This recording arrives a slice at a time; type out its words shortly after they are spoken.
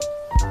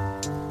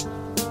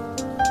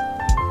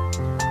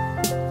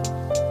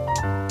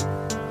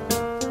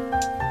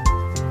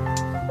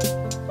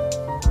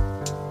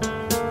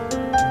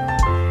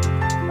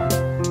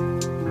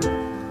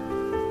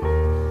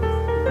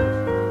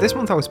This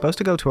month I was supposed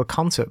to go to a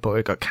concert, but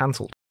it got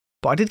cancelled.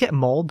 But I did get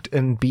mobbed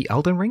and beat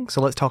Elden Ring,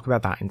 so let's talk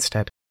about that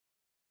instead.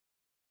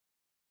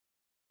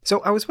 So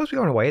I was supposed to be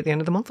going away at the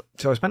end of the month,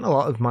 so I spent a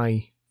lot of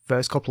my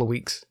first couple of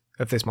weeks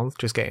of this month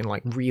just getting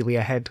like really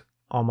ahead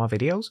on my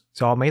videos.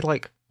 So I made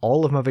like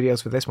all of my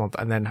videos for this month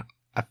and then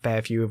a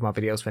fair few of my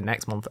videos for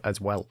next month as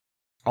well.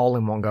 All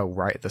in one go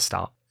right at the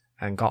start,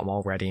 and got them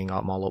all ready and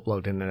got them all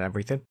uploaded and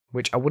everything,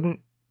 which I wouldn't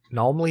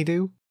normally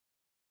do.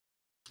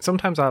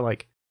 Sometimes I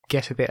like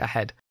get a bit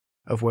ahead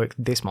of work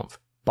this month,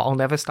 but I'll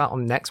never start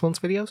on next month's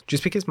videos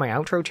just because my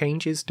outro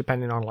changes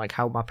depending on like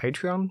how my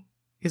Patreon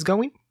is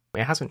going.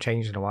 It hasn't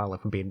changed in a while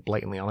if I'm being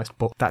blatantly honest,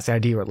 but that's the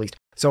idea at least.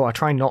 So I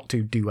try not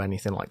to do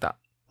anything like that.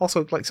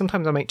 Also, like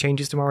sometimes I make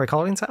changes to my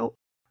recording setup,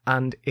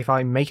 and if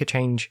I make a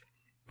change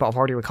but I've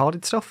already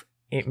recorded stuff,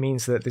 it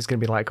means that there's going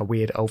to be like a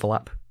weird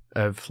overlap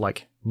of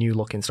like new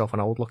looking stuff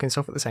and old looking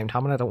stuff at the same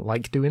time, and I don't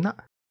like doing that.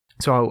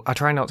 So I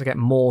try not to get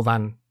more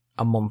than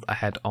a month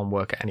ahead on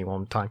work at any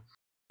one time.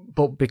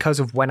 But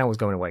because of when I was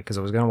going away, because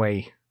I was going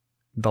away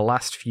the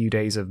last few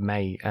days of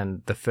May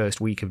and the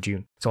first week of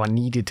June, so I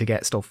needed to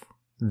get stuff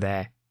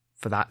there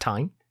for that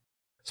time.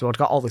 So I'd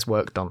got all this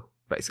work done,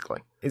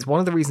 basically. It's one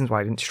of the reasons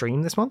why I didn't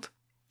stream this month,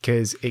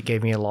 because it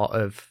gave me a lot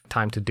of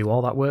time to do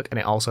all that work, and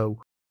it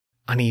also,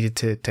 I needed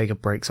to take a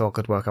break so I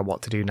could work out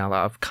what to do now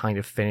that I've kind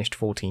of finished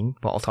 14,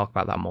 but I'll talk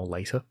about that more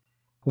later.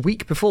 A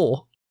week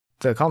before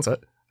the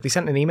concert, they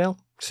sent an email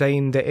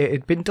saying that it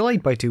had been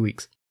delayed by 2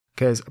 weeks,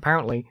 because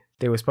apparently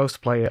they were supposed to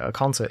play a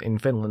concert in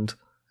Finland,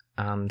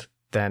 and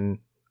then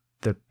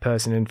the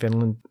person in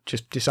Finland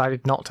just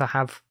decided not to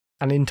have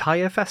an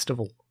entire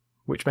festival,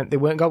 which meant they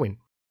weren't going.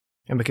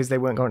 And because they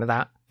weren't going to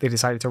that, they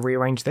decided to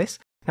rearrange this.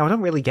 Now, I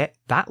don't really get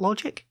that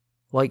logic.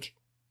 Like,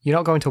 you're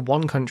not going to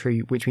one country,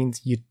 which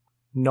means you're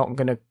not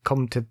going to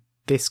come to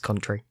this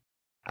country.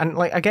 And,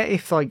 like, I get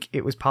if, like,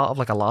 it was part of,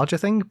 like, a larger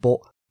thing, but,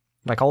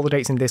 like, all the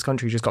dates in this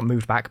country just got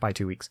moved back by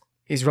 2 weeks.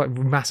 It's, like,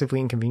 massively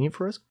inconvenient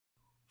for us.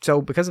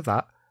 So, because of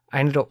that, I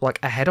ended up, like,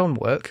 ahead on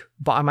work,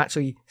 but I'm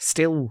actually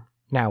still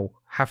now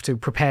have to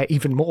prepare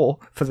even more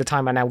for the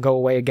time I now go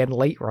away again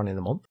later on in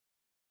the month.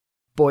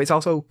 But it's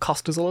also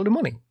cost us a lot of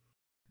money,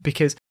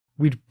 because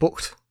we'd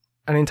booked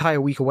an entire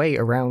week away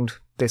around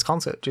this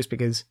concert just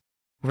because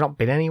we've not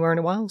been anywhere in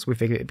a while, so we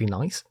figured it'd be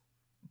nice.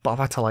 But I've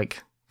had to,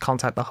 like,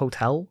 contact the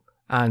hotel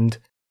and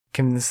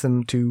convince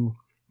them to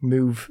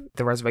move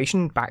the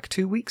reservation back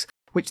 2 weeks,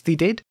 which they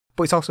did,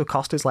 but it's also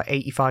cost us, like,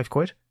 85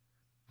 quid.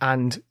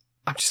 And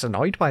I'm just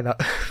annoyed by that.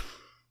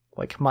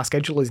 Like, my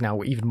schedule is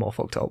now even more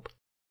fucked up.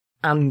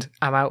 And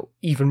I'm out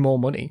even more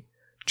money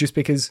just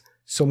because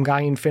some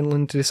guy in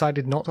Finland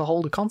decided not to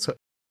hold a concert.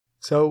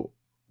 So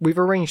we've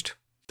arranged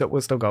that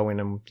we're still going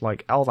and,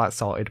 like, all that's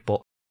sorted,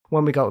 but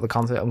when we go to the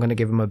concert, I'm going to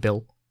give him a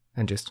bill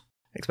and just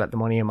expect the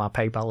money in my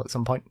PayPal at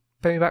some point.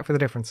 Pay me back for the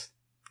difference.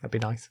 That'd be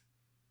nice.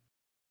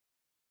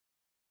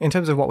 In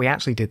terms of what we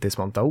actually did this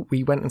month, though,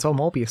 we went and saw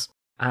Morbius,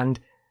 and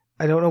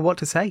I don't know what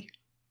to say.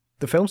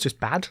 The film's just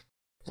bad.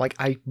 Like,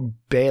 I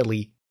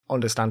barely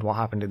understand what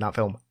happened in that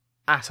film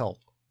at all.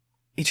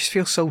 It just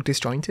feels so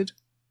disjointed.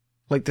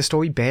 Like, the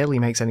story barely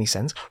makes any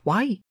sense.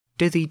 Why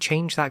did they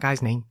change that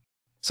guy's name?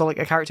 So, like,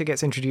 a character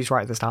gets introduced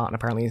right at the start, and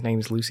apparently his name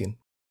is Lucian.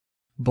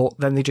 But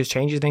then they just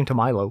change his name to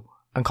Milo,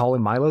 and call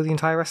him Milo the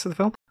entire rest of the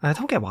film. And I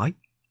don't get why.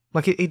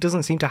 Like, it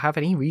doesn't seem to have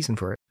any reason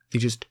for it. They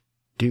just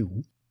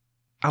do.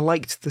 I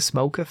liked the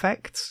smoke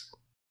effects.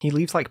 He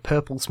leaves, like,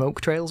 purple smoke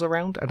trails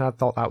around, and I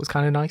thought that was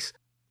kind of nice.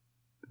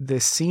 The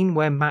scene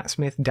where Matt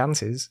Smith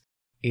dances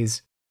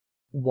is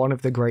one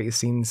of the greatest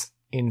scenes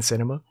in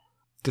cinema,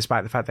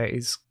 despite the fact that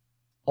it's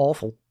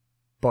awful,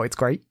 but it's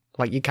great.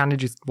 Like, you kind of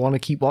just want to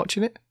keep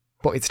watching it,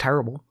 but it's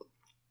terrible.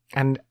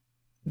 And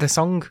the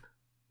song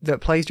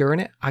that plays during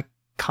it, I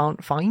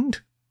can't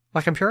find.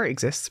 Like, I'm sure it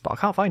exists, but I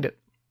can't find it.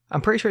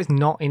 I'm pretty sure it's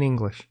not in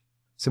English.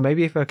 So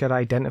maybe if I could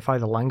identify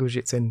the language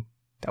it's in,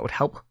 that would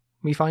help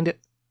me find it.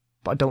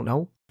 But I don't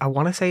know. I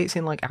want to say it's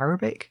in, like,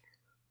 Arabic,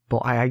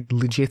 but I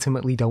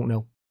legitimately don't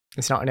know.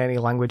 It's not in any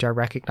language I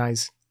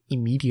recognize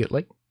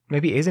immediately.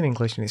 Maybe it is in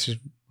English and it's just,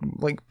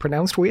 like,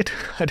 pronounced weird.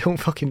 I don't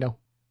fucking know.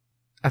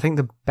 I think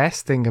the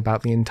best thing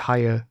about the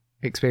entire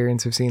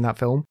experience of seeing that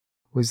film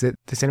was that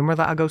the cinema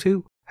that I go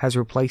to has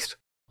replaced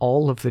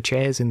all of the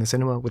chairs in the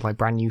cinema with, like,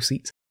 brand new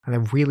seats, and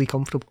they're really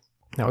comfortable.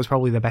 That was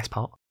probably the best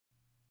part.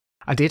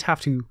 I did have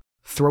to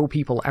throw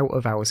people out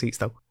of our seats,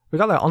 though. We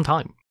got there on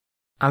time,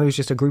 and there was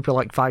just a group of,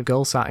 like, 5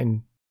 girls sat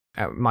in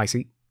my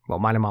seat, well,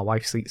 mine and my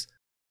wife's seats,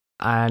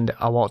 and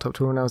I walked up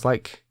to her and I was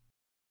like,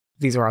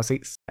 these are our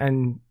seats,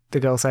 and the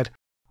girl said,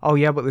 oh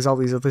yeah, but there's all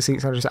these other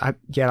seats. And I just,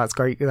 yeah, that's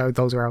great,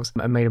 those are ours,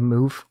 and made a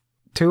move.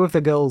 2 of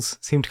the girls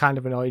seemed kind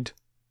of annoyed,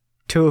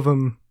 2 of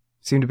them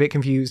seemed a bit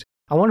confused,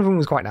 and one of them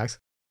was quite nice.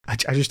 I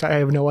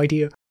have no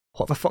idea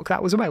what the fuck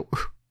that was about.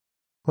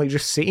 Like,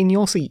 just sit in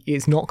your seat,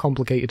 it's not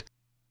complicated.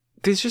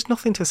 There's just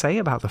nothing to say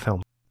about the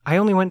film. I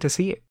only went to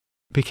see it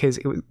because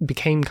it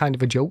became kind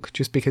of a joke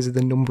just because of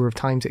the number of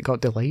times it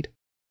got delayed.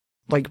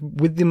 Like,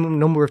 with the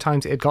number of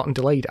times it had gotten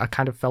delayed, I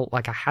kind of felt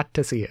like I had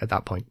to see it at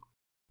that point.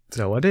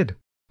 So I did.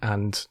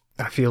 And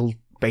I feel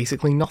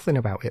basically nothing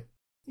about it.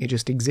 It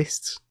just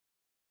exists.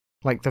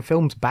 Like, the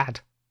film's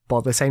bad, but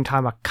at the same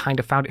time, I kind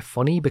of found it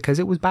funny because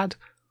it was bad.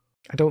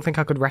 I don't think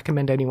I could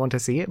recommend anyone to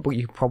see it, but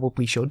you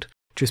probably should,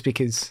 just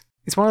because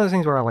it's one of those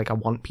things where I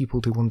want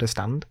people to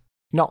understand,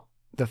 not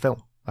the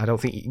film. I don't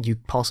think you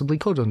possibly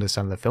could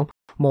understand the film,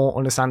 more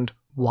understand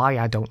why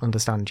I don't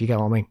understand, you get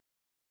what I mean?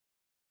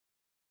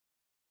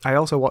 I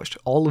also watched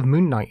all of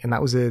Moon Knight, and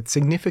that was a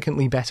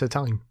significantly better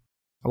time.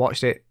 I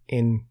watched it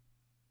in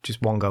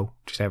just one go,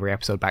 just every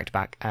episode back to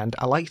back, and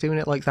I like doing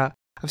it like that.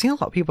 I've seen a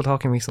lot of people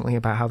talking recently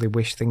about how they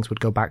wish things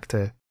would go back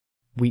to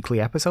weekly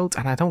episodes,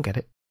 and I don't get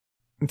it.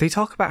 They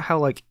talk about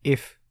how,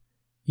 if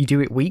you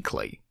do it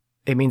weekly,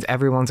 it means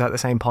everyone's at the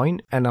same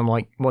point, and I'm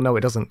like, well, no,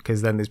 it doesn't,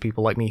 because then there's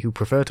people like me who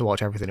prefer to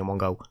watch everything in one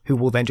go, who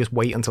will then just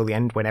wait until the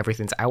end when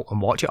everything's out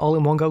and watch it all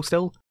in one go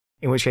still,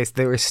 in which case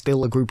there is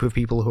still a group of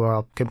people who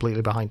are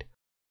completely behind.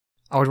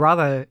 I would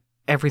rather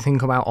everything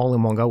come out all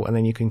in one go, and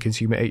then you can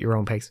consume it at your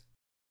own pace.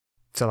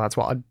 So that's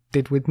what I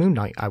did with Moon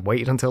Knight. I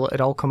waited until it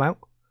had all come out,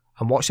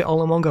 and watched it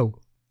all in one go.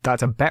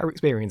 That's a better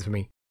experience for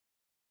me.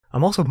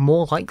 I'm also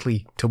more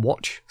likely to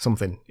watch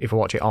something if I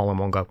watch it all in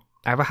one go.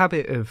 I have a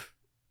habit of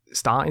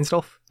starting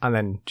stuff and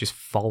then just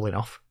falling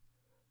off.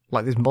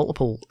 There's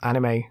multiple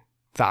anime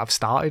that I've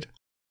started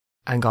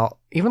and got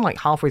even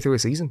halfway through a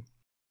season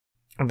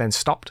and then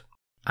stopped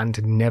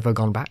and never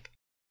gone back.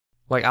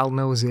 I'll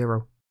know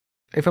zero.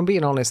 If I'm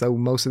being honest though,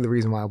 most of the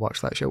reason why I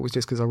watched that show was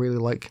just because I really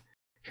like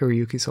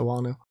Hiroyuki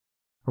Sawano.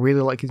 I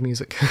really like his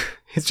music.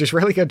 It's just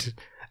really good.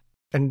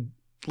 And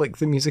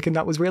the music in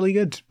that was really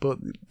good, but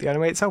the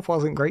anime itself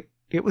wasn't great.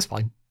 It was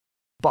fine.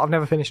 But I've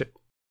never finished it.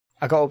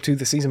 I got up to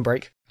the season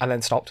break and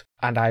then stopped,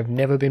 and I've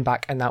never been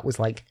back, and that was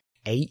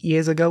 8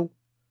 years ago.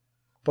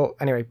 But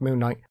anyway, Moon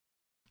Knight.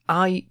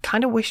 I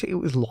kind of wish it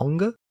was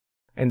longer,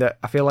 in that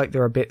I feel like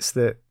there are bits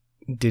that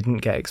didn't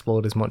get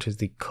explored as much as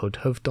they could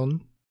have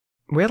done.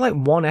 We had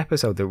one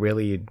episode that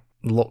really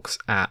looks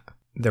at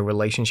the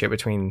relationship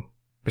between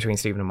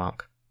Stephen and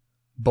Mark.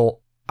 But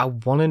I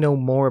want to know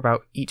more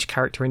about each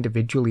character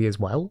individually as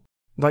well.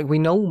 We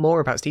know more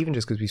about Stephen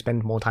just because we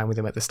spend more time with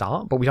him at the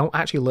start, but we don't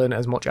actually learn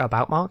as much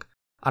about Mark,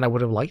 and I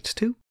would have liked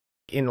to,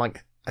 in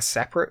a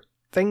separate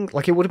thing.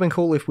 It would have been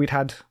cool if we'd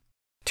had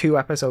 2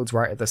 episodes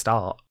right at the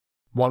start,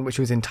 one which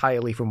was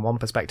entirely from one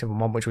perspective and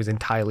one which was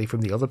entirely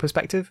from the other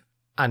perspective,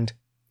 and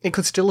it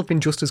could still have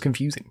been just as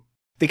confusing.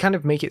 They kind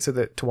of make it so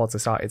that towards the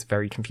start it's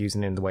very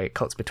confusing in the way it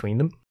cuts between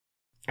them,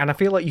 and I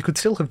feel like you could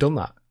still have done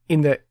that,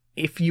 in that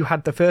if you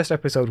had the first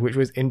episode which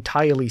was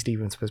entirely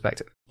Stephen's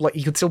perspective,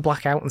 you could still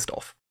black out and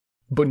stuff,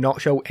 but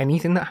not show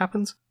anything that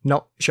happens,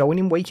 not showing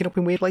him waking up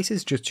in weird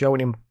places, just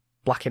showing him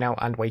blacking out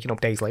and waking up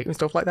days later and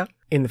stuff like that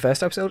in the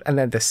first episode, and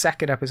then the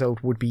second episode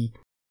would be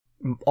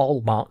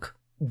all Mark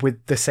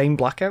with the same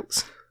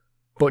blackouts,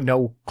 but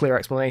no clear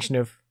explanation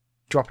of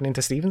dropping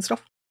into Stephen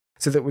stuff,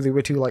 so that they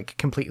were 2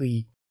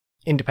 completely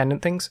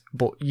independent things,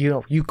 but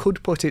you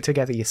could put it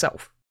together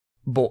yourself,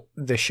 but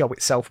the show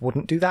itself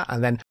wouldn't do that,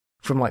 and then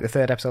from the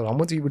third episode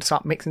onwards you would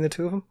start mixing the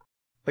 2 of them.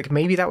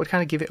 Maybe that would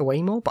kind of give it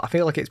away more, but I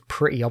feel like it's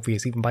pretty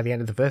obvious even by the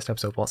end of the first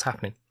episode what's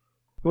happening.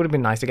 It would have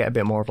been nice to get a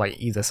bit more of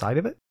either side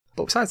of it.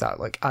 But besides that,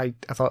 I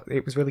thought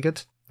it was really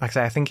good. I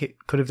say, I think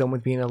it could have done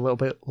with being a little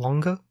bit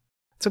longer.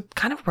 It's a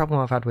kind of a problem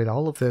I've had with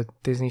all of the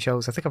Disney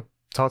shows. I think I've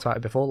talked about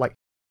it before.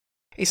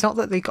 It's not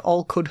that they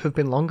all could have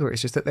been longer,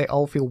 it's just that they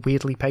all feel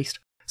weirdly paced.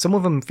 Some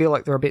of them feel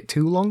like they're a bit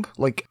too long.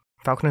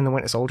 Falcon and the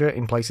Winter Soldier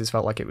in places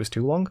felt like it was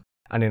too long,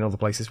 and in other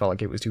places felt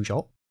like it was too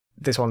short.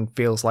 This one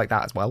feels like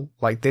that as well.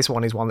 This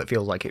one is one that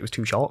feels like it was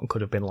too short and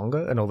could have been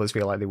longer, and others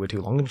feel like they were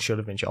too long and should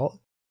have been short.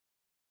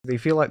 They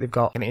feel like they've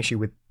got an issue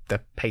with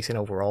the pacing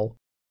overall.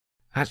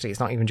 Actually, it's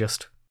not even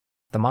just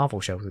the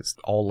Marvel shows, it's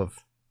all of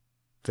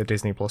the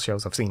Disney Plus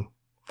shows I've seen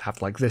have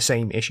the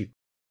same issue.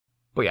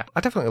 But yeah,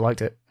 I definitely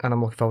liked it, and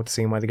I'm looking forward to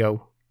seeing where they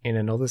go in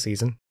another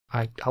season.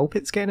 I hope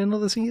it's getting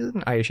another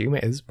season. I assume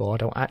it is, but I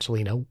don't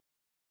actually know.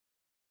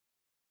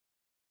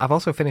 I've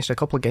also finished a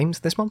couple of games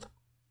this month.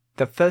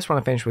 The first one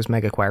I finished was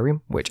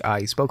Megaquarium, which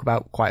I spoke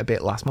about quite a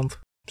bit last month,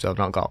 so I've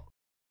not got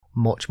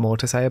much more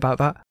to say about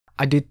that.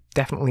 I did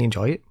definitely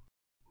enjoy it,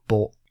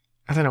 but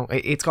I don't know,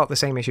 it's got the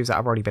same issues that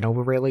I've already been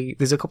over really.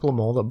 There's a couple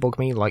more that bug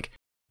me,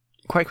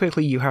 quite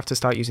quickly you have to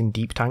start using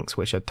deep tanks,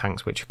 which are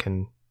tanks which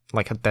can,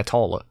 they're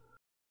taller,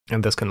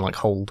 and thus can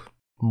hold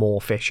more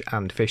fish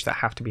and fish that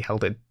have to be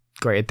held at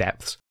greater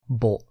depths,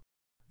 but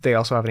they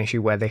also have an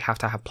issue where they have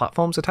to have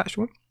platforms attached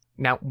to them.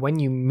 Now, when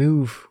you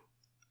move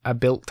a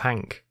built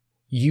tank,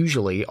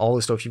 usually all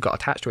the stuff you've got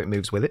attached to it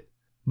moves with it,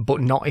 but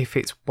not if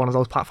it's one of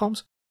those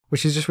platforms,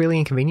 which is just really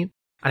inconvenient.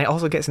 And it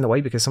also gets in the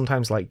way because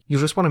sometimes you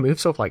just want to move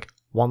stuff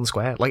one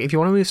square. If you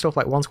want to move stuff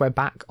one square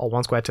back or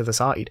one square to the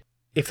side,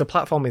 if the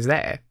platform is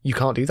there, you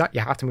can't do that.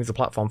 You have to move the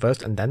platform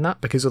first and then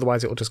that, because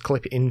otherwise it will just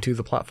clip into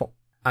the platform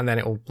and then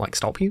it will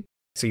stop you.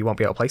 So you won't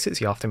be able to place it,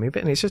 so you have to move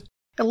it, and it's just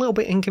a little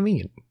bit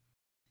inconvenient.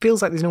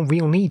 Feels like there's no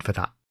real need for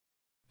that.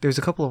 There's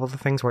a couple of other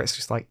things where it's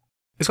just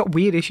it's got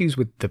weird issues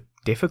with the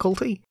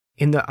difficulty,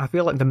 in that I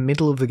feel like the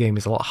middle of the game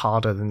is a lot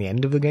harder than the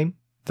end of the game.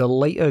 The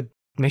later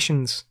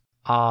missions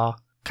are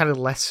kind of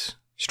less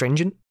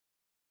stringent.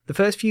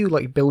 the first few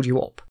like build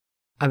you up,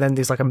 and then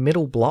there's like a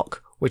middle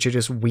block which are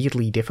just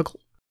weirdly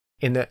difficult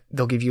in that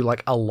they'll give you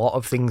like a lot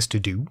of things to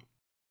do,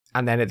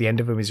 and then at the end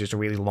of them is just a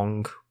really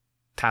long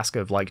task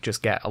of like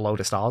just get a load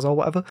of stars or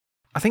whatever.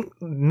 I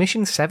think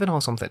mission 7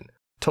 or something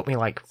took me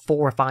like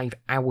 4 or 5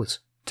 hours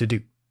to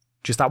do,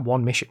 just that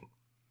one mission,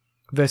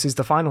 versus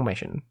the final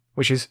mission,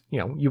 which is, you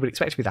know, you would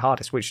expect to be the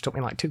hardest, which took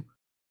me like 2.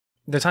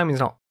 The timing's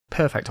not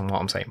perfect on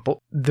what I'm saying, but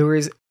there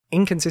is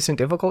inconsistent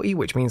difficulty,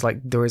 which means like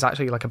there is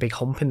actually like a big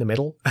hump in the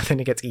middle, and then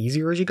it gets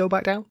easier as you go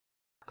back down.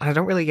 And I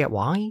don't really get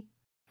why.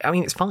 I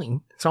mean, it's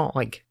fine. It's not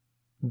like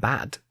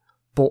bad,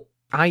 but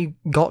I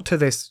got to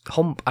this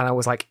hump and I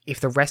was like, if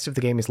the rest of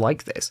the game is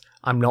like this,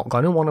 I'm not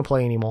going to want to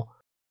play anymore.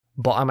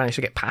 But I managed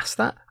to get past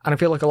that, and I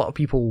feel like a lot of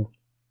people,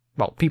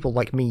 well, people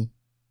like me,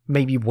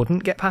 maybe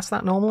wouldn't get past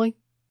that normally.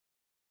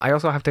 I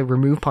also have to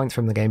remove points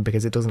from the game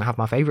because it doesn't have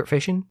my favourite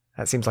fish in.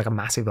 That seems like a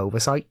massive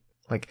oversight.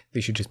 Like, they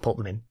should just put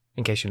them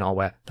in case you're not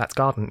aware. That's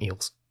garden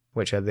eels,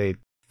 which are the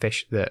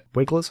fish that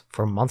Wigglers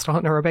from Monster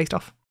Hunter are based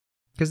off.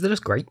 Because they're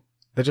just great.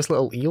 They're just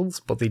little eels,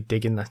 but they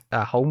dig in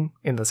the home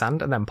in the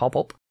sand and then pop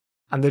up.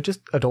 And they're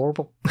just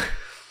adorable.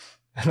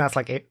 And that's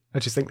like it. I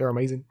just think they're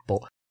amazing.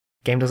 But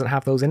game doesn't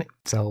have those in it,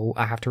 so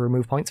I have to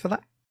remove points for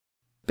that.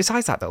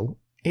 Besides that, though,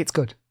 it's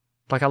good.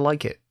 Like, I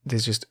like it.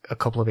 There's just a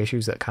couple of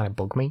issues that kind of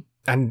bug me.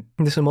 And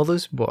there's some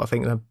others, but I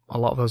think that a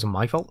lot of those are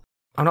my fault.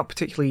 I'm not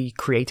particularly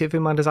creative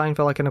in my design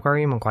for like an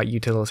aquarium. I'm quite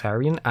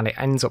utilitarian, and it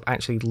ends up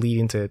actually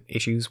leading to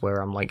issues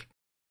where I'm like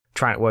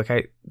trying to work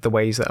out the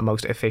ways that are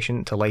most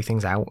efficient to lay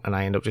things out, and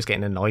I end up just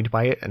getting annoyed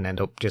by it and end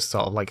up just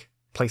sort of like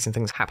placing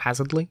things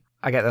haphazardly.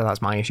 I get that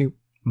that's my issue,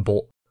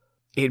 but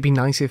it'd be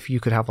nice if you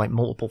could have like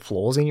multiple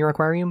floors in your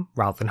aquarium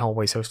rather than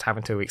always just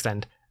having to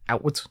extend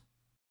outwards.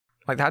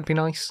 Like, that'd be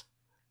nice.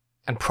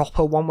 And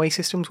proper one-way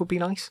systems would be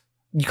nice.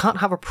 You can't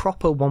have a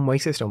proper one-way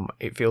system,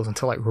 it feels,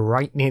 until like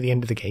right near the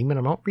end of the game, and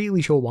I'm not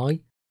really sure why.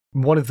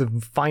 One of the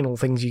final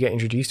things you get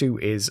introduced to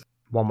is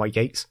one-way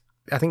gates.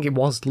 I think it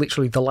was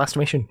literally the last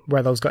mission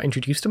where those got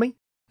introduced to me,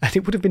 and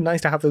it would have been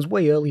nice to have those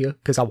way earlier,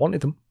 because I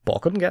wanted them, but I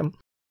couldn't get them.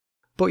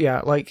 But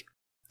yeah, like,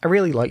 I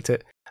really liked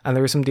it, and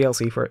there is some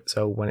DLC for it,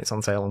 so when it's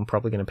on sale I'm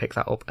probably going to pick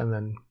that up and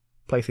then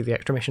play through the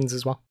extra missions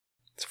as well.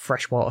 It's a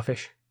freshwater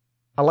fish.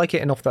 I like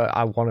it enough that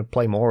I want to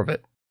play more of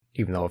it,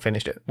 even though I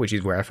finished it, which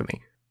is rare for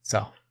me.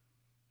 So,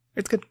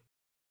 it's good.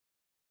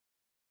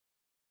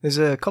 There's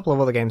a couple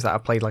of other games that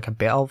I've played like a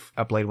bit of.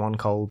 I played one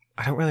called,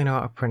 I don't really know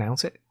how to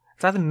pronounce it.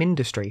 It's either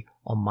Mindustry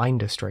or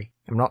Mindustry.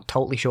 I'm not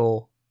totally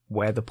sure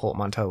where the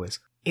portmanteau is.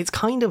 It's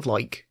kind of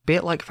like, a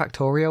bit like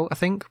Factorio, I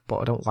think, but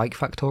I don't like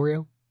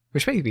Factorio.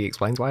 Which maybe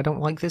explains why I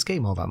don't like this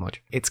game all that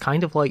much. It's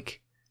kind of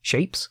like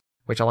Shapes,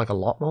 which I like a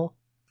lot more,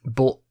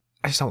 but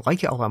I just don't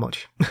like it all that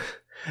much.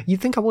 You'd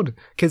think I would,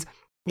 because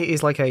it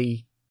is like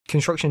a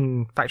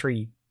construction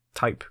factory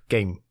type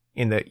game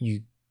in that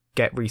you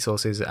get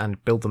resources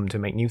and build them to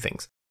make new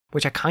things,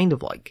 which I kind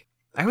of like.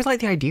 I always like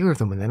the idea of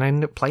them, and then I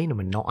end up playing them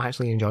and not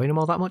actually enjoying them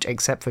all that much,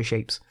 except for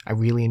Shapes. I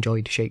really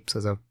enjoyed Shapes,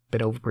 as I've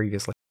been over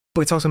previously.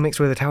 But it's also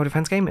mixed with a tower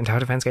defense game, and tower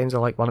defense games are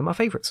like one of my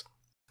favourites.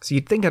 So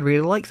you'd think I'd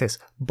really like this,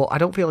 but I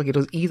don't feel like it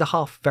does either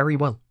half very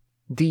well.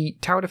 The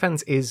tower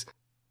defense is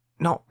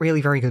not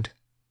really very good.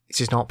 It's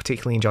just not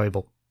particularly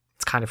enjoyable.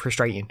 It's kind of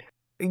frustrating.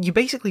 You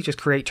basically just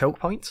create choke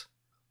points,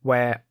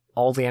 where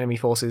all the enemy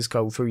forces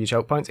go through your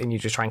choke points and you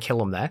just try and kill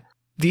them there.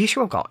 The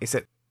issue I've got is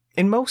that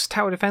in most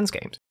tower defense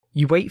games,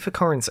 you wait for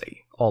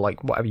currency, or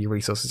like whatever your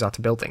resources are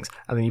to build things,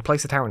 and then you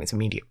place the tower and it's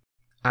immediate.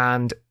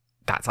 And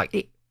that's like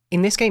it.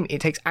 In this game, it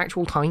takes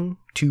actual time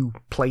to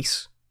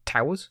place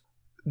towers.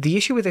 The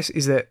issue with this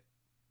is that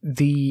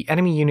the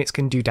enemy units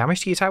can do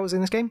damage to your towers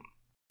in this game.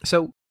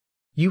 So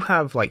you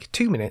have like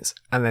 2 minutes,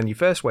 and then your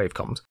first wave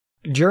comes.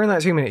 During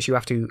that 2 minutes, you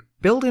have to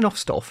build enough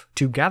stuff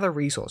to gather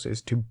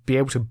resources to be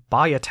able to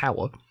buy a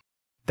tower,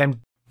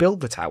 then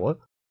build the tower,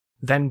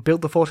 then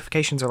build the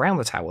fortifications around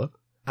the tower,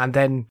 and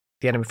then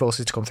the enemy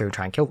forces to come through and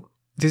try and kill them.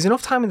 There's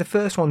enough time in the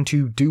first one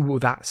to do all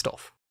that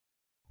stuff.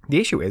 The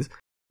issue is,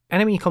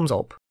 enemy comes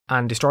up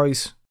and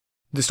destroys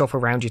the stuff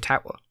around your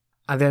tower,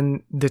 and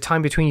then the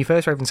time between your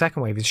first wave and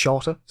second wave is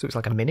shorter, so it's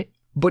like a minute.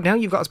 But now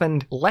you've got to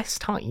spend less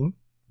time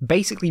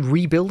basically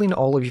rebuilding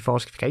all of your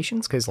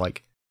fortifications, because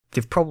like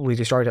they've probably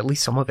destroyed at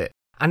least some of it.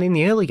 And in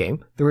the early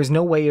game, there is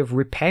no way of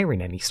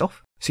repairing any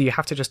stuff, so you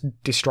have to just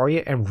destroy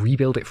it and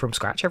rebuild it from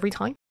scratch every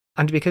time.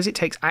 And because it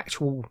takes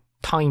actual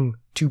time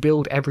to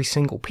build every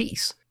single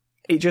piece,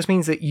 it just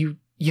means that you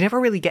never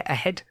really get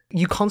ahead.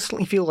 You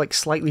constantly feel like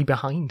slightly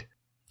behind.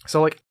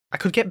 So like, I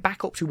could get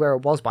back up to where I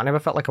was, but I never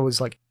felt like I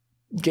was like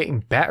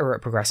getting better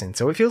at progressing.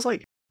 So it feels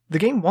like the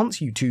game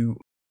wants you to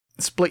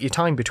split your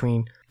time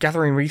between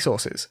gathering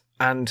resources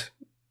and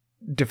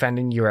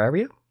defending your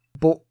area,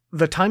 but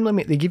the time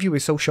limit they give you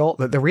is so short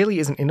that there really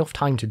isn't enough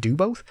time to do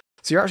both.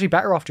 So you're actually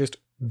better off just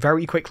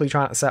very quickly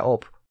trying to set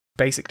up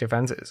basic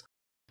defenses,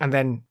 and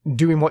then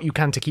doing what you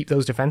can to keep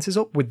those defenses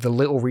up with the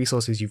little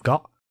resources you've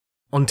got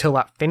until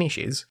that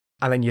finishes,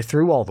 and then you're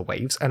through all the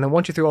waves, and then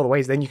once you're through all the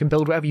waves, then you can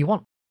build whatever you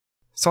want.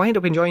 So I end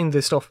up enjoying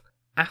the stuff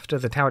after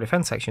the tower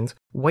defense sections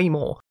way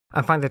more,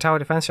 and find the tower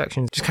defense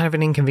sections just kind of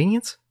an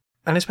inconvenience.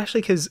 And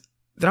especially because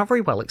they're not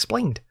very well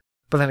explained.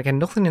 But then again,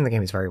 nothing in the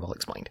game is very well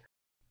explained.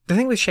 The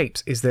thing with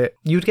shapes is that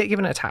you would get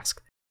given a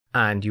task,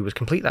 and you would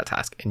complete that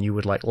task, and you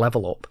would like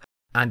level up,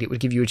 and it would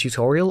give you a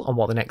tutorial on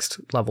what the next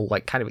level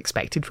like kind of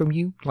expected from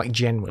you, like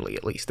generally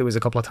at least. There was a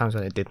couple of times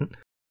when it didn't,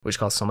 which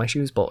caused some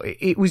issues, but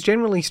it was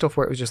generally stuff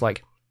where it was just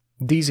like,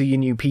 these are your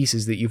new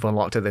pieces that you've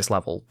unlocked at this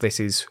level. This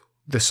is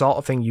the sort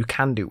of thing you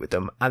can do with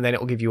them, and then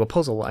it'll give you a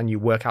puzzle, and you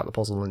work out the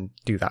puzzle and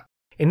do that.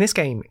 In this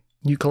game,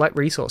 you collect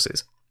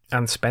resources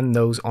and spend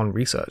those on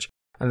research,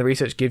 and the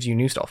research gives you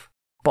new stuff.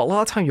 But a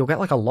lot of the time, you'll get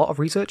like a lot of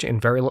research in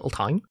very little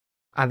time,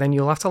 and then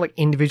you'll have to like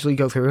individually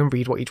go through and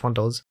read what each one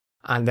does,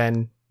 and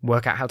then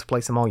work out how to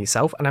place them all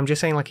yourself. And I'm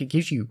just saying, like, it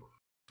gives you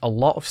a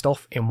lot of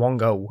stuff in one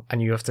go,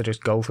 and you have to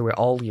just go through it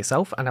all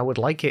yourself. And I would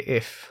like it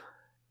if,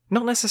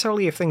 not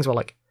necessarily if things were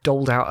like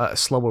doled out at a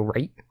slower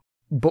rate,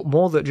 but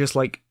more that just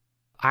like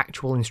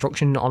actual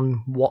instruction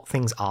on what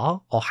things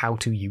are or how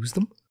to use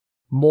them,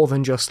 more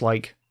than just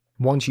like,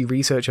 once you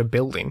research a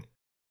building,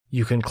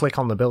 you can click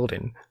on the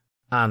building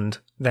and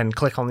then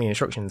click on the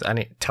instructions and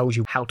it tells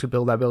you how to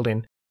build that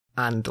building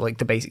and like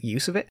the basic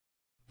use of it.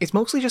 It's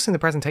mostly just in the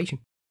presentation.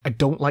 I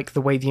don't like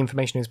the way the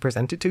information is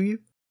presented to you.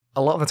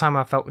 A lot of the time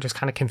I felt just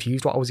kind of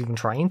confused what I was even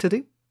trying to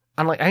do.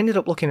 And like I ended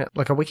up looking at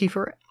like a wiki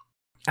for it,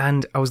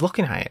 and I was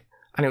looking at it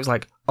and it was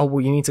like, oh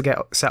well, you need to get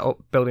set up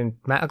building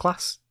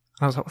Metaglass.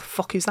 And I was like, what the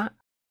fuck is that?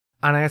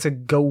 And I had to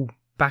go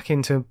back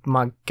into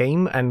my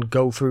game and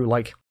go through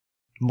like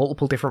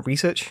multiple different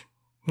research,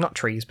 not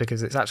trees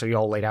because it's actually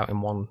all laid out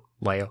in one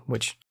layer,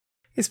 which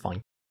is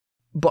fine.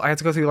 But I had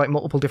to go through like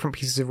multiple different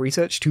pieces of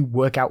research to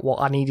work out what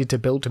I needed to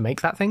build to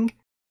make that thing.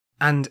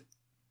 And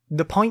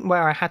the point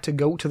where I had to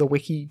go to the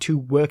wiki to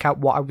work out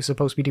what I was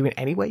supposed to be doing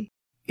anyway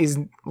is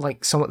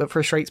like somewhat that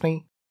frustrates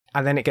me.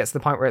 And then it gets to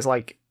the point where it's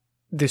like,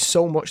 there's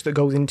so much that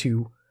goes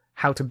into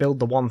how to build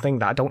the one thing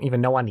that I don't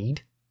even know I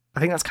need. I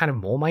think that's kind of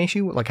more my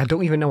issue. Like, I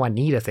don't even know I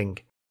need a thing,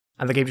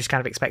 and the game just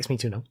kind of expects me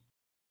to know.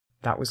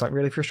 That was like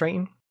really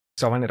frustrating.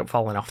 So I ended up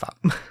falling off that.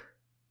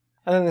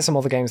 And then there's some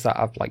other games that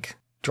I've like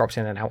dropped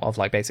in and out of,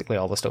 like basically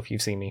all the stuff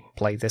you've seen me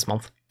play this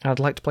month. And I'd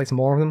like to play some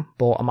more of them,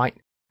 but I might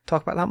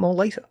talk about that more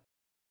later.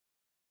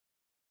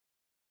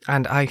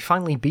 And I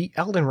finally beat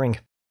Elden Ring.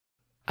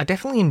 I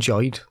definitely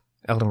enjoyed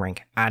Elden Ring,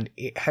 and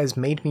it has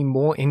made me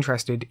more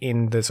interested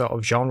in the sort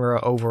of genre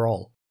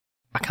overall.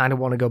 I kind of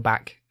want to go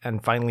back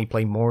and finally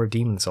play more of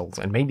Demon's Souls,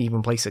 and maybe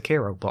even play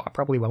Sekiro, but I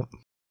probably won't.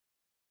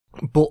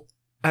 But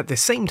at the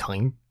same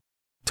time,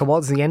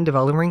 towards the end of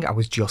Elden Ring, I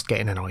was just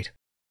getting annoyed.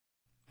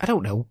 I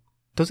don't know.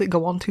 Does it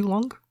go on too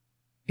long?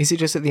 Is it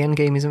just that the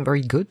endgame isn't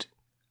very good?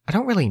 I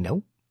don't really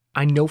know.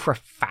 I know for a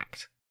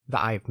fact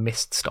that I've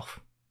missed stuff.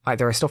 Like,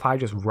 there is stuff I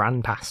just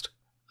ran past,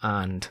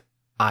 and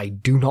I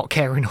do not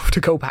care enough to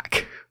go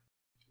back.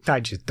 I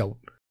just don't.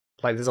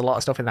 Like, there's a lot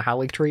of stuff in the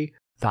Halig tree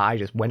that I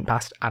just went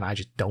past, and I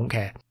just don't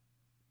care.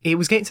 It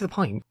was getting to the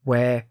point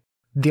where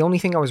the only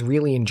thing I was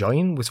really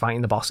enjoying was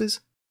fighting the bosses.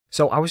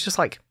 So I was just,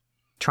 like,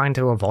 trying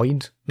to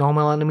avoid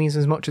normal enemies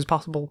as much as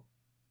possible.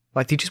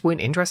 Like, they just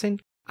weren't interesting.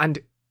 And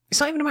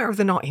it's not even a matter of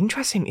they're not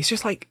interesting, it's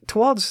just, like,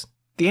 towards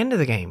the end of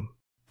the game,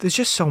 there's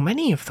just so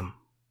many of them.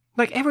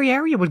 Like, every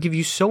area would give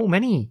you so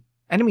many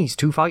enemies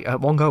to fight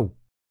at one go.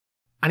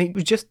 And it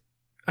was just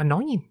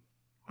annoying.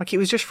 Like, it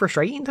was just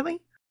frustrating to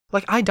me.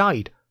 Like, I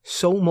died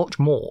so much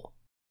more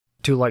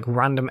to, like,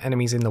 random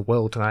enemies in the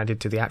world than I did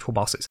to the actual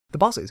bosses. The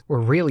bosses were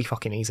really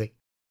fucking easy.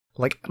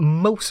 Like,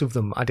 most of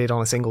them I did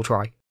on a single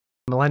try.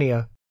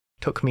 Millennia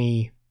took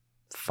me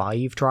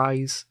 5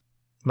 tries.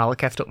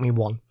 Malekith took me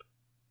 1.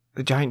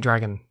 The Giant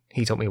Dragon,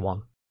 he took me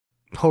 1.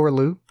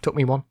 Hoarah took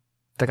me 1.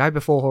 The guy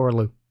before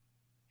Hoarah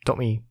took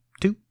me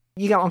 2.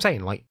 You get what I'm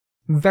saying? Like,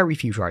 very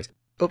few tries.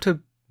 Up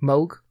to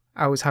Mohg,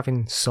 I was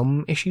having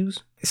some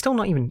issues. It's still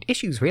not even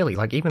issues, really.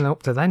 Like, even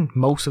up to then,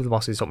 most of the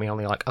bosses took me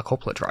only, like, a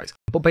couple of tries.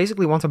 But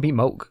basically, once I beat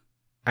Mohg,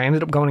 I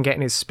ended up going and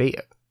getting his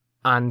spear.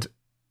 And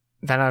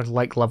then I,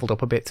 like, leveled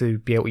up a bit to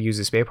be able to use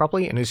his spear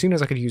properly. And as soon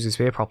as I could use his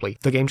spear properly,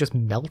 the game just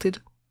melted.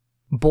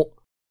 But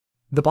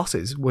the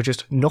bosses were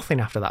just nothing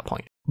after that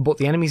point. But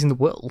the enemies in the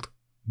world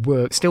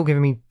were still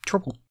giving me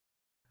trouble.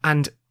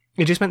 And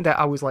it just meant that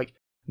I was, like,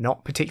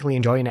 not particularly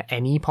enjoying at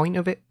any point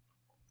of it.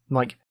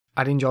 Like,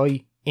 I'd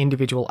enjoy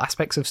individual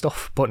aspects of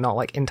stuff, but not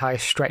like entire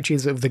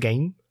stretches of the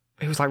game.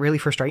 It was like really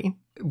frustrating.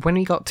 When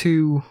we got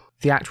to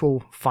the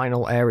actual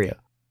final area,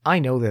 I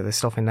know that there's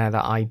stuff in there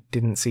that I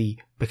didn't see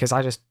because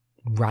I just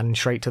ran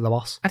straight to the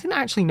boss. I didn't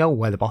actually know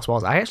where the boss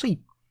was. I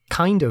actually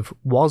kind of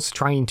was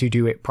trying to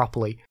do it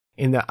properly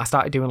in that I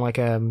started doing like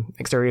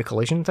exterior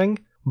collision thing,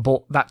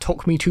 but that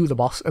took me to the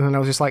boss, and then I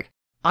was just like,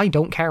 I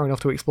don't care enough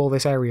to explore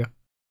this area.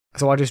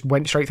 So I just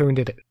went straight through and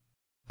did it.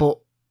 But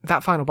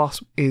that final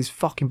boss is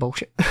fucking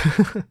bullshit.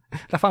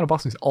 That final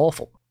boss is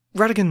awful.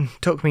 Radagon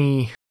took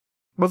me...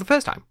 Well, the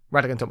first time,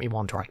 Radagon took me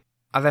 1 try.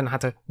 I then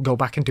had to go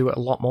back and do it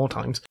a lot more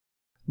times.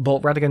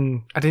 But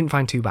Radagon, I didn't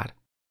find too bad.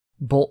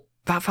 But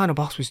that final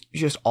boss was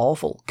just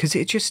awful, because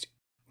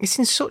it's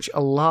in such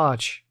a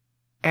large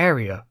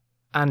area,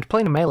 and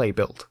playing a melee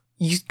build,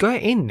 you go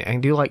in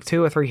and do like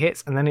 2 or 3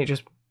 hits, and then it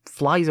just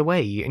flies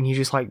away, and you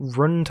just like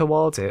run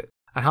towards it.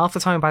 And half the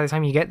time, by the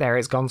time you get there,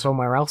 it's gone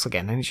somewhere else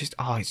again, and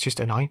it's just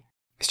annoying.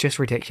 It's just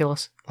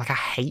ridiculous. Like, I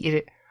hated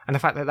it. And the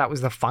fact that that was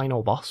the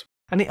final boss.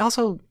 And it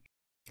also,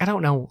 I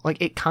don't know,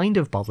 like, it kind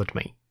of bothered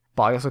me,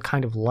 but I also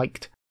kind of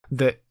liked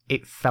that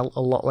it felt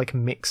a lot like a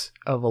mix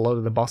of a lot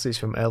of the bosses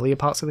from earlier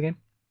parts of the game.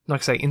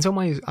 Like I say, in some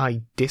ways,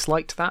 I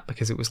disliked that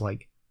because it was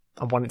like,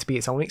 I want it to be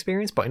its own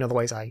experience, but in other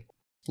ways, I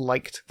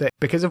liked that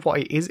because of what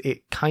it is,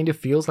 it kind of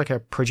feels like a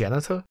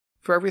progenitor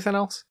for everything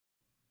else.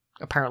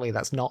 Apparently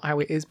that's not how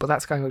it is, but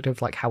that's kind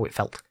of like how it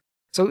felt.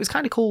 So it was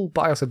kind of cool,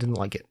 but I also didn't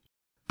like it.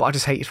 But I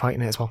just hated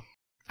fighting it as well.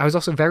 I was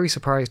also very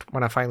surprised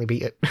when I finally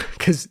beat it,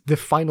 because the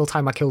final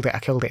time I killed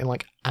it in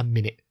like a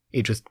minute.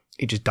 It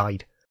just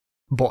died.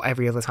 But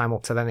every other time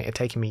up to then, it had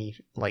taken me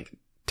like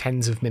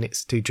tens of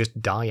minutes to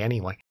just die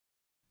anyway.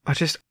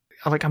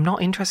 I'm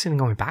not interested in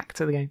going back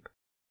to the game.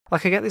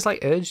 Like, I get this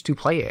like urge to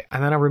play it,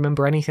 and then I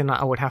remember anything that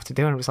I would have to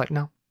do, and I was like,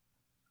 no.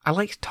 I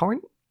liked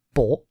Torrent,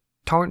 but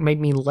Torrent made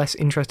me less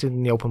interested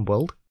in the open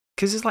world,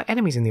 because there's like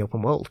enemies in the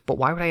open world, but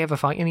why would I ever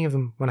fight any of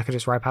them when I could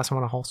just ride past them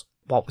on a horse?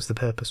 What was the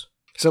purpose?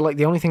 So like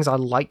the only things I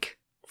like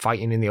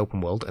fighting in the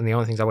open world, and the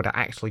only things I would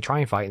actually try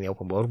and fight in the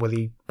open world, were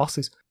the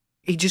bosses.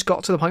 It just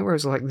got to the point where it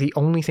was like the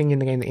only thing in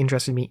the game that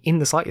interested me in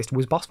the slightest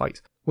was boss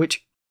fights,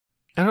 which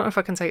I don't know if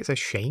I can say it's a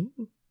shame,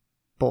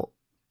 but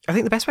I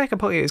think the best way I can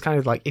put it is kind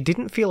of like, it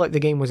didn't feel like the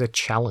game was a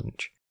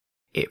challenge.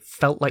 It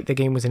felt like the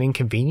game was an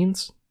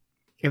inconvenience.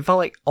 It felt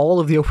like all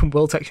of the open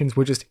world sections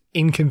were just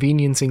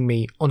inconveniencing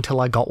me until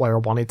I got where I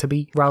wanted to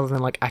be, rather than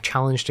like a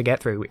challenge to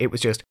get through. It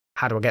was just,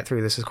 how do I get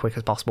through this as quick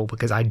as possible,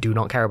 because I do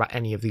not care about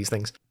any of these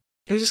things.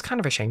 It was just kind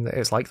of a shame that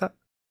it's like that.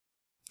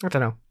 I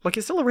don't know. Like,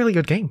 it's still a really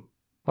good game.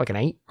 Like an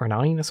 8 or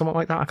 9 or something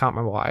like that. I can't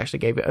remember what I actually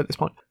gave it at this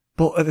point.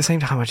 But at the same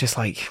time, I just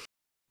like,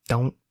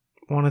 don't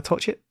want to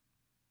touch it.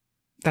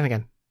 Then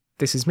again,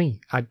 this is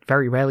me. I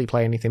very rarely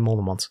play anything more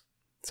than once.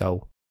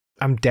 So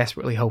I'm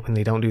desperately hoping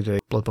they don't do the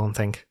Bloodborne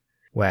thing,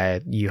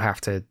 where you have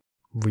to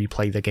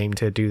replay the game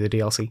to do the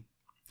DLC.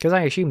 Because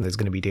I assume there's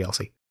going to be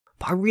DLC.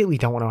 But I really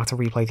don't want to have to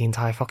replay the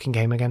entire fucking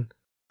game again.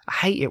 I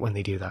hate it when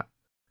they do that.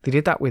 They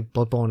did that with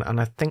Bloodborne, and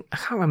I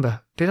can't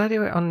remember. Did I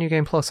do it on New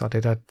Game Plus, or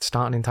did I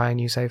start an entire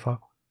new save file?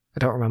 I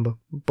don't remember.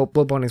 But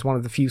Bloodborne is one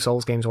of the few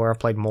Souls games where I've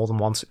played more than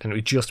once, and it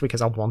was just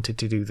because I wanted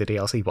to do the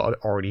DLC, but I'd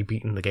already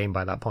beaten the game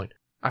by that point.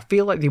 I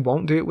feel like they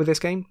won't do it with this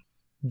game,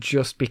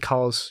 just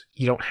because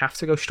you don't have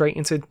to go straight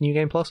into New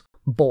Game Plus,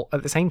 but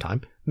at the same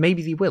time,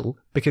 maybe they will,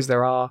 because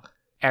there are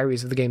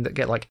areas of the game that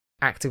get like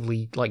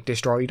actively like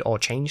destroyed or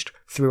changed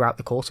throughout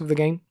the course of the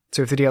game.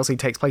 So if the DLC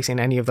takes place in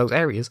any of those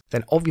areas,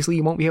 then obviously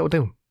you won't be able to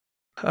do them.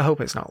 I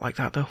hope it's not like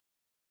that though.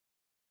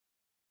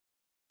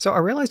 So I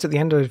realised at the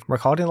end of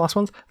recording last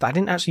month that I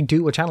didn't actually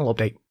do a channel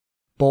update,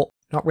 but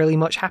not really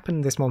much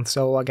happened this month,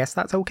 so I guess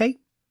that's okay.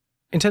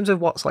 In terms of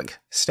what's like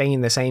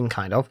staying the same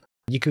kind of,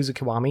 Yakuza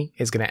Kiwami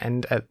is going to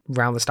end at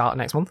around the start of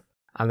next month,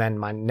 and then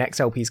my next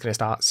LP is going to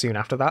start soon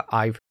after that.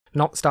 I've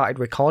not started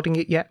recording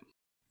it yet,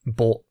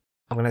 but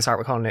I'm going to start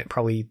recording it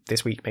probably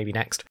this week, maybe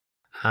next,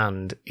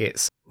 and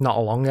it's not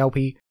a long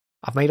LP.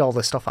 I've made all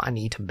the stuff that I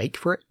need to make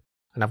for it,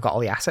 and I've got all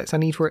the assets I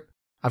need for it.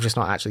 I've just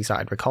not actually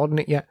started recording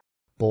it yet,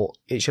 but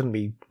it shouldn't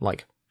be,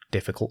 like,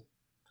 difficult.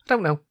 I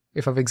don't know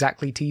if I've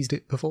exactly teased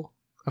it before.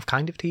 I've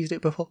kind of teased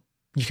it before.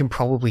 You can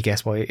probably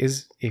guess what it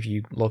is if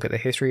you look at the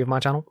history of my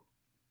channel.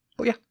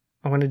 But yeah,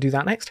 I'm going to do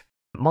that next.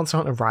 Monster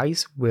Hunter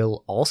Rise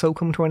will also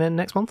come to an end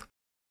next month.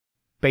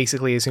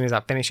 Basically, as soon as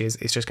that finishes,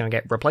 it's just going to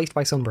get replaced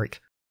by Sunbreak.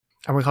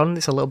 I'm recording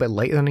this a little bit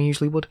later than I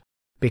usually would,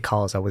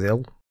 because I was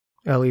ill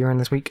earlier in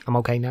this week. I'm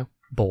okay now,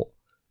 but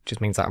it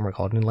just means that I'm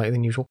recording later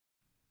than usual.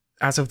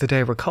 As of the day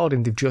of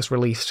recording, they've just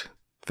released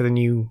for the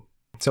new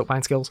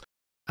Silkbind skills,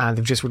 and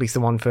they've just released the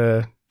one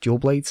for Dual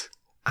Blades,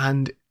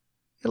 and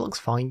it looks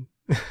fine.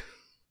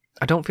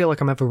 I don't feel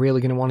like I'm ever really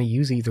going to want to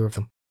use either of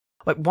them.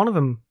 Like, one of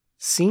them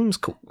seems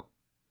cool,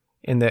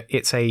 in that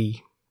it's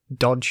a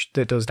dodge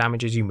that does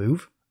damage as you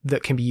move,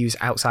 that can be used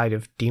outside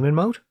of demon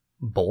mode,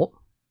 but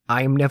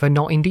I am never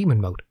not in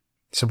demon mode,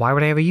 so why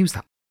would I ever use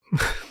that?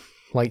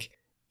 Like,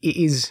 it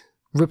is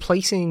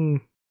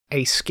replacing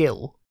a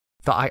skill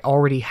that I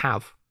already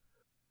have.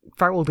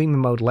 Feral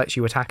Demon Mode lets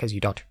you attack as you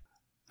dodge,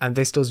 and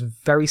this does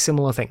very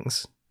similar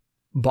things,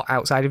 but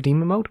outside of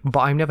Demon Mode,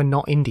 but I'm never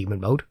not in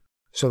Demon Mode,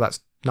 so that's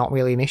not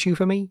really an issue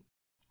for me.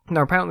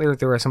 Now, apparently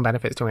there are some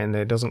benefits to it in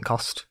that it doesn't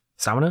cost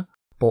stamina,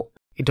 but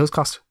it does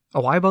cost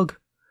a Y-Bug,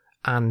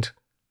 and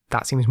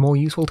that seems more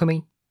useful to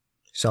me,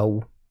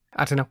 so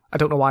I don't know. I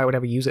don't know why I would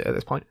ever use it at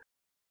this point.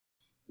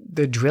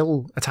 The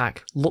drill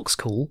attack looks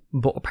cool,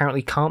 but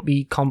apparently can't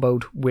be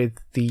comboed with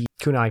the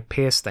Kunai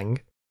Pierce thing,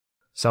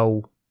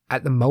 so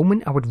at the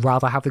moment, I would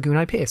rather have the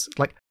Kunai Pierce.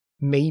 Like,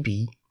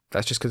 maybe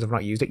that's just because I've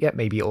not used it yet.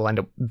 Maybe it'll end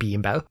up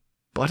being better.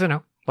 But I don't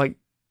know. Like,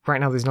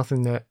 right now, there's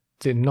nothing in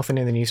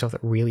the new stuff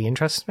that really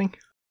interests me.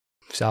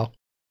 So,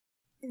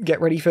 get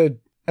ready for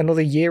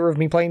another year of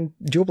me playing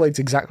Dual Blades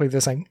exactly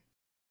the same.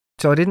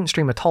 So I didn't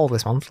stream at all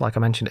this month, like I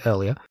mentioned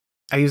earlier.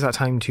 I used that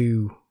time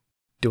to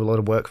do a lot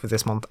of work for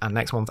this month and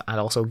next month, and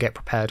also get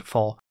prepared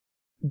for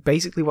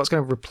basically what's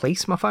going to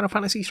replace my Final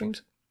Fantasy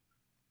streams.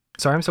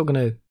 So I'm still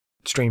going to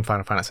stream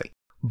Final Fantasy,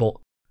 but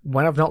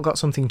when I've not got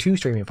something to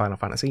stream in Final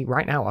Fantasy,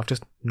 right now I've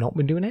just not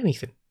been doing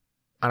anything.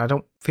 And I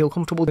don't feel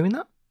comfortable doing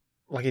that.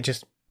 Like, it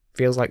just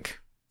feels like,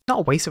 not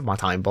a waste of my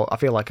time, but I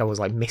feel like I was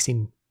like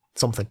missing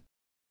something.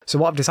 So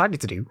what I've decided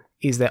to do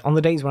is that on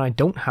the days when I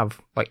don't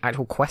have like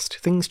actual quest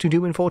things to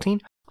do in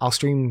 14, I'll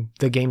stream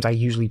the games I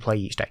usually play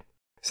each day.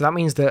 So that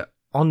means that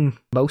on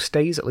most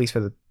days, at least for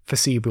the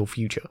foreseeable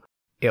future,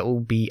 it'll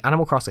be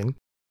Animal Crossing,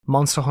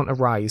 Monster Hunter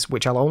Rise,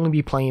 which I'll only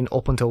be playing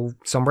up until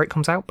Sunbreak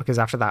comes out, because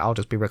after that I'll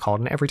just be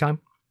recording it every time,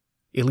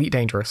 Elite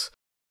Dangerous,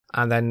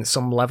 and then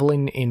some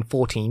leveling in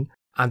 14,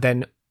 and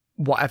then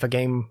whatever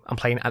game I'm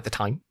playing at the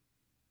time.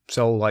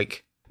 So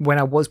like, when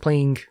I was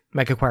playing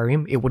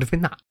Megaquarium, it would have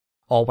been that.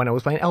 Or when I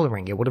was playing Elden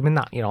Ring, it would have been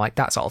that, you know, like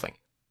that sort of thing.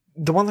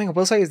 The one thing I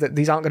will say is that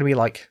these aren't going to be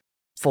like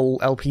full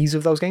LPs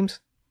of those games.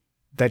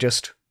 They're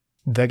just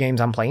the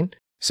games I'm playing.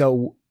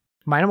 So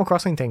my Animal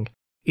Crossing thing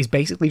is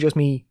basically just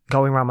me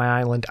going around my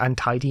island and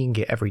tidying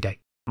it every day.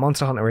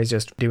 Monster Hunter is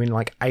just doing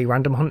like a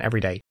random hunt every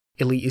day.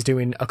 Elite is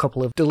doing a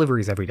couple of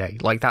deliveries every day,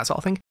 like that sort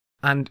of thing.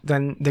 And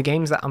then the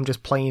games that I'm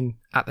just playing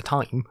at the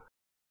time,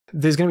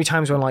 there's going to be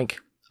times when like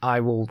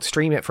I will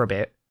stream it for a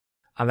bit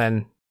and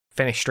then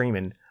finish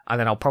streaming, and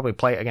then I'll probably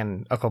play it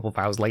again a couple of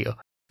hours later.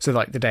 So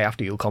like the day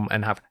after you'll come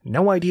and have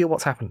no idea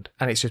what's happened.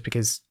 And it's just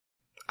because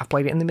I've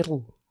played it in the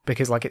middle,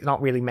 because like it's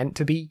not really meant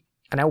to be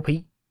an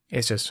LP.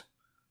 It's just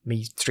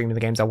me streaming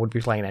the games I would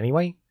be playing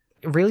anyway.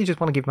 I really just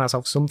want to give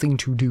myself something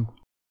to do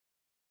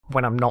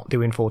when I'm not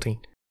doing 14.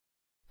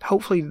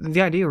 Hopefully,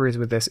 the idea is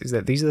with this is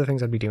that these are the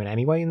things I'd be doing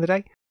anyway in the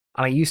day,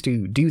 and I used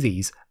to do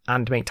these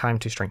and make time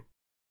to stream.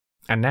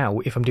 And now,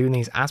 if I'm doing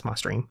these as my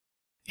stream,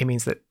 it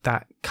means that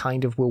that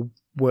kind of will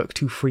work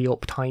to free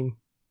up time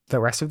the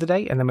rest of the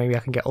day, and then maybe I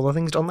can get other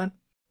things done then.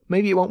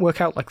 Maybe it won't work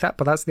out like that,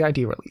 but that's the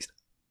idea at least.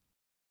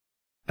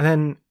 And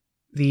then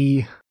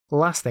the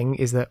last thing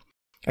is that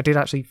I did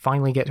actually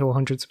finally get to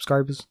 100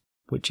 subscribers,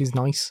 which is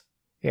nice.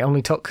 It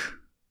only took,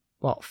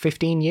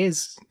 15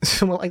 years,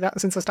 something like that,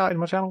 since I started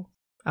my channel.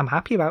 I'm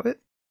happy about it.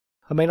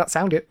 I may not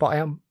sound it, but I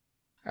am.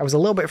 I was a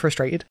little bit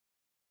frustrated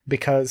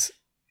because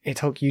it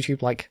took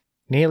YouTube like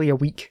nearly a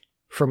week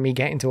from me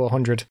getting to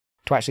 100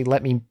 to actually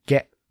let me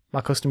get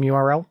my custom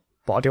URL,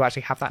 but I do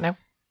actually have that now.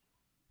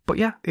 But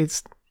yeah,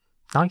 it's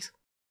nice.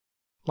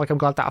 Like, I'm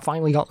glad that I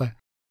finally got there.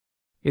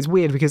 It's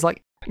weird because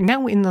like,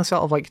 now in the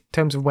sort of like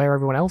terms of where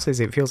everyone else is,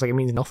 it feels like it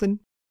means nothing.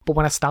 But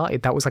when I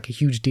started, that was like a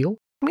huge deal.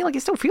 I mean, like,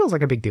 it still feels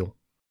like a big deal.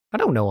 I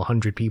don't know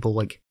 100 people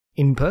like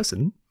in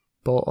person,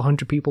 but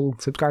 100 people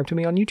subscribe to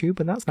me on YouTube,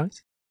 and that's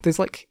nice. There's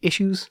like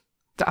issues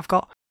that I've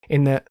got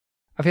in that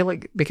I feel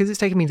like because it's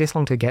taken me this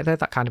long to get there,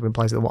 that kind of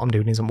implies that what I'm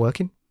doing isn't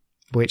working,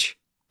 which,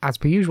 as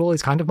per usual,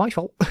 is kind of my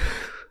fault.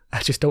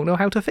 I just don't know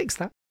how to fix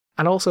that.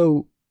 And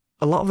also,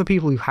 a lot of the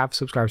people who have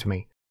subscribed to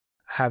me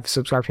have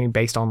subscribed to me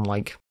based on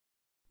like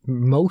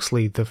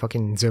mostly the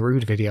fucking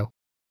Zarude video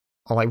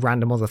or like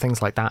random other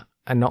things like that,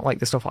 and not like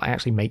the stuff I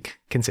actually make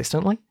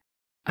consistently.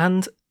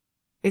 And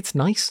it's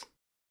nice.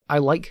 I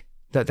like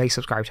that they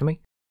subscribe to me,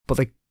 but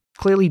they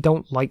clearly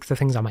don't like the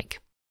things I make.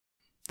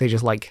 They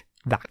just like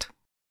that.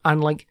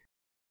 And like,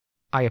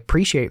 I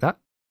appreciate that,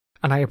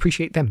 and I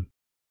appreciate them.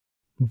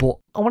 But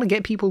I want to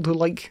get people to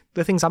like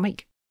the things I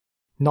make.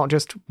 Not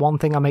just one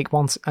thing I make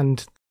once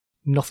and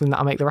nothing that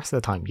I make the rest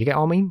of the time. You get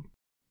what I mean?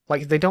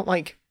 Like, they don't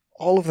like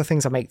all of the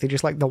things I make, they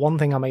just like the one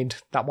thing I made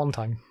that one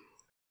time.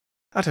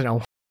 I don't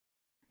know.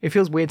 It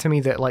feels weird to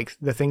me that like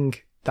the thing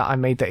that I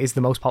made that is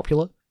the most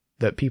popular,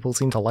 that people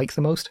seem to like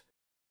the most,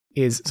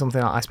 is something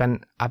that I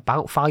spent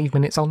about 5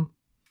 minutes on,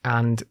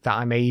 and that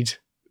I made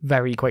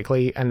very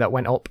quickly, and that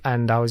went up,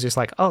 and I was just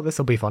like, oh, this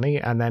will be funny,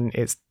 and then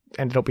it's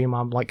ended up being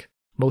my like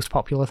most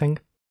popular thing.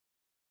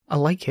 I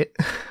like it.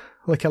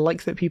 Like, I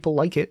like that people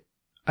like it.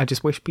 I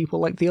just wish people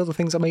liked the other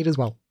things I made as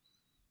well.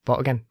 But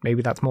again,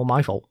 maybe that's more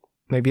my fault.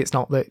 Maybe it's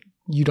not that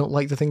you don't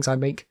like the things I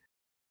make,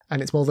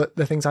 and it's more that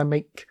the things I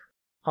make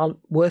aren't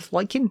worth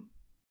liking.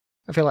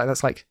 I feel like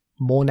that's like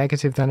more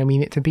negative than I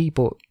mean it to be,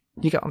 but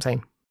you get what I'm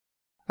saying.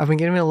 I've been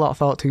giving it a lot of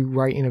thought to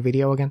writing a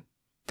video again.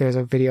 There's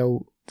a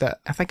video that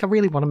I think I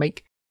really want to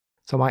make,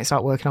 so I might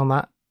start working on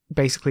that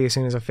basically as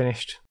soon as I've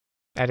finished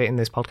editing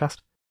this podcast.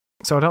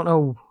 So I don't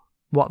know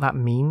what that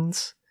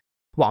means.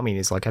 What I mean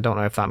is, like, I don't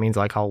know if that means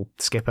like I'll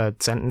skip a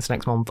sentence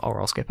next month, or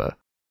I'll skip a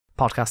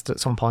podcast at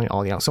some point,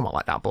 or, you know, something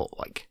like that, but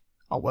like,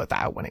 I'll work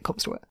that out when it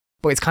comes to it.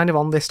 But it's kind of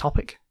on this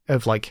topic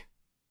of like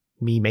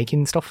me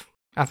making stuff.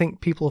 I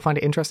think people will find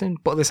it interesting,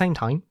 but at the same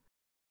time,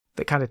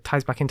 that kind of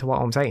ties back into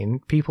what I'm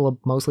saying. People are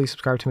mostly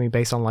subscribed to me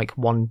based on like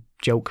one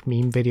joke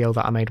meme video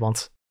that I made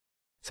once.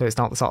 So it's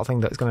not the sort of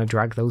thing that's going to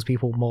drag those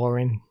people more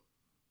in.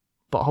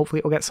 But hopefully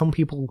it'll get some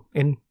people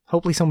in.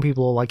 Hopefully some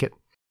people will like it.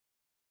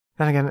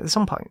 Then again, at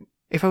some point,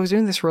 if I was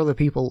doing this for other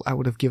people, I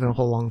would have given up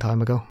a long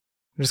time ago.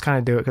 I just kind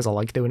of do it because I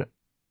like doing it.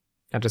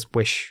 I just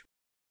wish.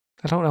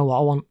 I don't know what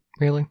I want,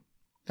 really.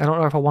 I don't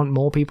know if I want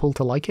more people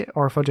to like it,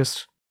 or if I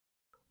just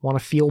want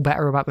to feel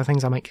better about the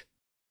things I make.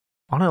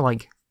 I want to,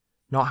 like,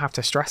 not have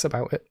to stress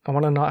about it. I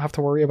want to not have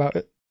to worry about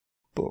it.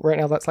 But right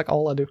now, that's like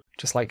all I do.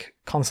 Just like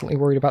constantly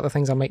worried about the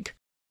things I make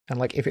and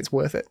like if it's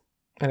worth it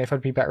and if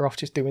I'd be better off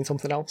just doing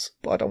something else.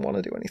 But I don't want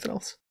to do anything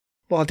else.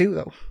 Well, I do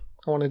though.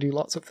 I want to do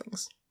lots of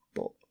things.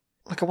 But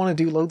like I want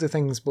to do loads of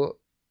things, but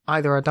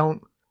either I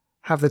don't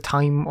have the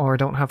time or I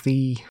don't have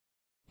the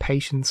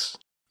patience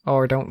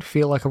or I don't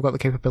feel like I've got the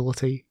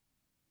capability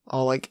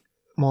or like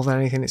more than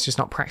anything, it's just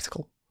not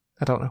practical.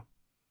 I don't know.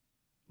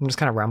 I'm just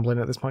kind of rambling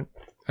at this point.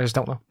 I just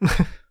don't know.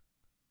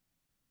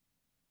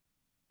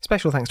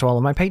 Special thanks to all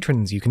of my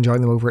patrons. You can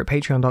join them over at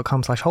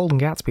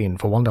patreon.com/HoldenGatsby, and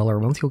for $1 a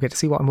month you'll get to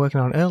see what I'm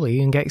working on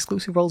early and get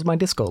exclusive roles in my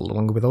Discord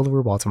along with other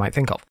rewards I might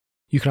think of.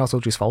 You can also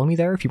just follow me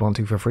there if you want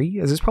to for free,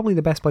 as it's probably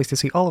the best place to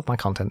see all of my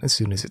content as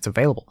soon as it's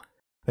available.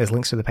 There's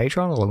links to the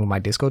Patreon along with my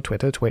Discord,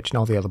 Twitter, Twitch and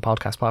all the other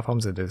podcast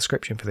platforms in the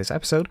description for this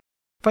episode.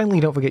 Finally,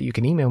 don't forget you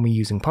can email me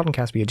using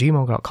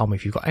podcastby@gmail.com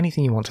if you've got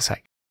anything you want to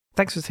say.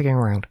 Thanks for sticking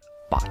around.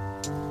 Bye.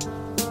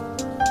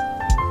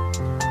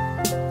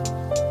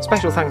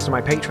 Special thanks to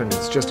my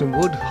patrons, Justin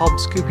Wood,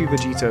 Hobbs, Scoopy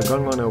Vegeta,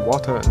 Gunrunner,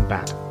 Water and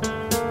Bad.